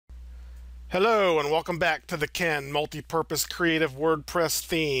Hello and welcome back to the Ken Multi-Purpose Creative WordPress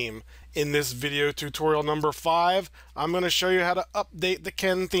theme. In this video tutorial number 5, I'm going to show you how to update the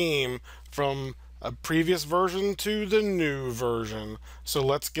Ken theme from a previous version to the new version. So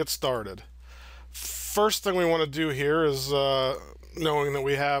let's get started. First thing we want to do here is, knowing that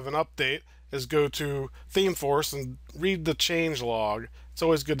we have an update, is go to ThemeForce and read the change log. It's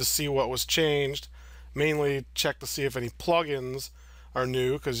always good to see what was changed. Mainly check to see if any plugins are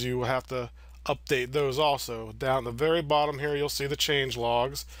new, because you will have to update those also. Down at the very bottom here you'll see the change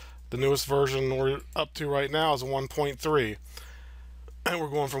logs. The newest version we're up to right now is 1.3, and we're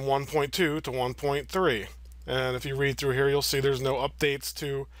going from 1.2 to 1.3. And if you read through here you'll see there's no updates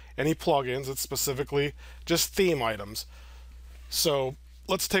to any plugins. It's specifically just theme items. So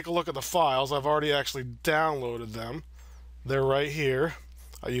let's take a look at the files. I've already actually downloaded them. They're right here.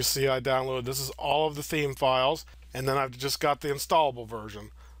 You see I downloaded, this is all of the theme files, and then I've just got the installable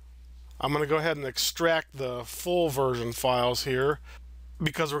version. I'm going to go ahead and extract the full version files here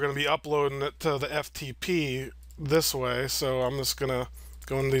because we're going to be uploading it to the FTP this way. So I'm just going to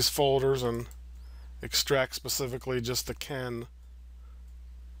go into these folders and extract specifically just the Ken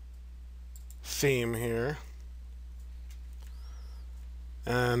theme here.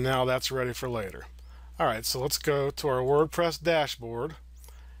 And now that's ready for later. Alright, so let's go to our WordPress dashboard,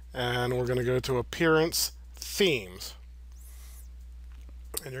 and we're going to go to Appearance, Themes.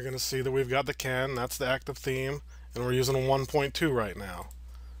 And you're going to see that we've got the Ken, that's the active theme, and we're using a 1.2 right now.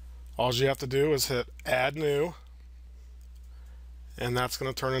 All you have to do is hit Add New, and that's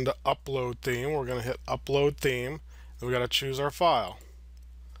going to turn into Upload Theme. We're going to hit Upload Theme, and we've got to choose our file.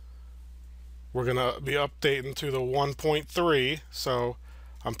 We're going to be updating to the 1.3, so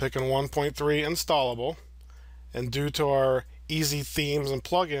I'm picking 1.3 installable, and due to our Easy Themes and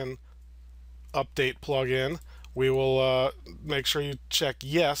Plugin update plugin, we will make sure you check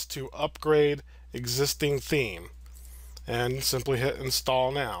yes to upgrade existing theme, and simply hit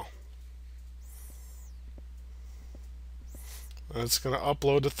install now. It's going to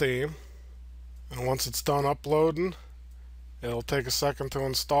upload the theme, and once it's done uploading it'll take a second to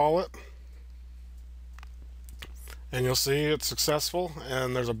install it, and you'll see it's successful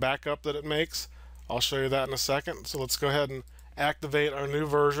and there's a backup that it makes. I'll show you that in a second. So let's go ahead and activate our new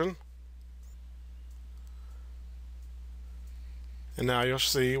version. And now you'll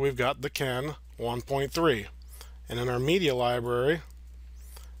see we've got the Ken 1.3. And in our media library,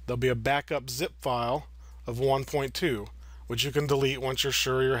 there'll be a backup zip file of 1.2, which you can delete once you're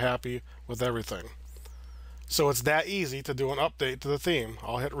sure you're happy with everything. So it's that easy to do an update to the theme.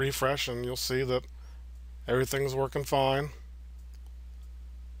 I'll hit refresh and you'll see that everything's working fine.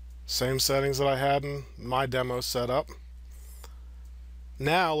 Same settings that I had in my demo set up.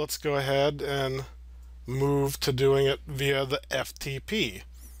 Now let's go ahead and move to doing it via the FTP.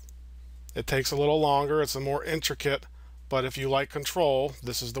 It takes a little longer, it's a more intricate, but if you like control,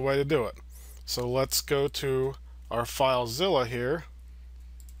 this is the way to do it. So let's go to our FileZilla here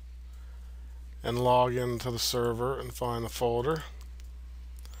and log into the server and find the folder.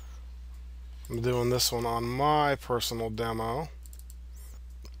 I'm doing this one on my personal demo.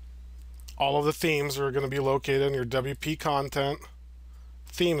 All of the themes are going to be located in your WP Content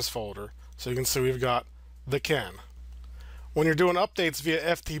Themes folder. So you can see we've got the Ken. When you're doing updates via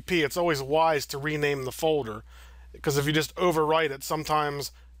FTP, it's always wise to rename the folder, because if you just overwrite it,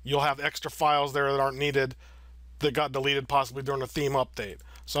 sometimes you'll have extra files there that aren't needed that got deleted possibly during a theme update.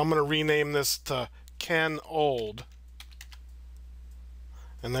 So I'm going to rename this to Ken Old.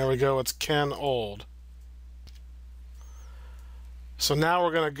 And there we go, it's Ken Old. So now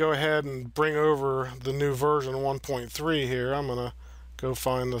we're going to go ahead and bring over the new version 1.3 here. I'm going to go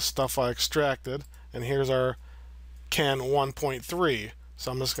find the stuff I extracted, and here's our Ken 1.3.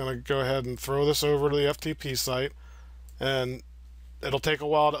 So I'm just going to go ahead and throw this over to the FTP site, and it'll take a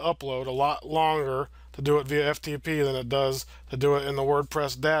while to upload, a lot longer to do it via FTP than it does to do it in the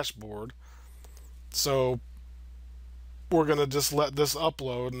WordPress dashboard. So we're going to just let this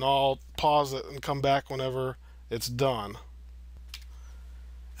upload, and I'll pause it and come back whenever it's done.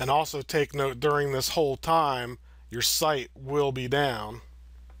 And also take note, during this whole time your site will be down.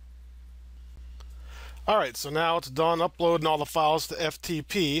 Alright, so now it's done uploading all the files to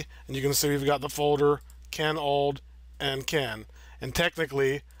FTP, and you can see we've got the folder Ken Old and Ken. And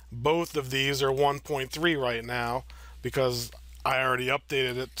technically both of these are 1.3 right now because I already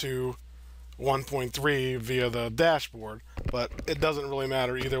updated it to 1.3 via the dashboard, but it doesn't really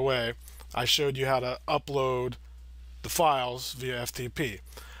matter either way. I showed you how to upload the files via FTP.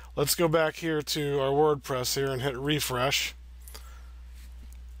 Let's go back here to our WordPress here and hit refresh,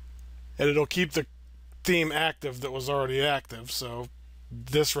 and it'll keep the theme active that was already active. So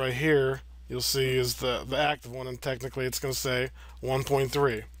this right here you'll see is the active one, and technically it's going to say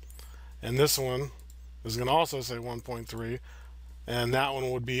 1.3. And this one is going to also say 1.3, and that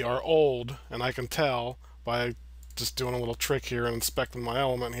one would be our old, and I can tell by just doing a little trick here and inspecting my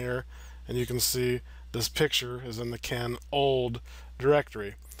element here, and you can see this picture is in the Ken old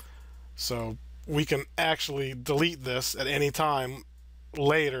directory. So we can actually delete this at any time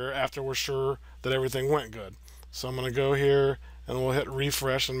later after we're sure that everything went good. So I'm going to go here and we'll hit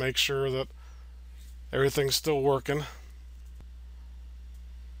refresh and make sure that everything's still working,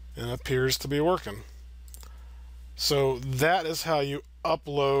 and it appears to be working. So that is how you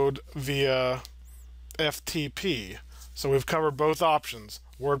upload via FTP. So we've covered both options,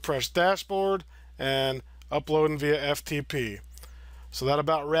 WordPress dashboard and uploading via FTP. So that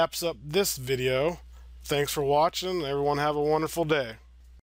about wraps up this video. Thanks for watching. Everyone have a wonderful day.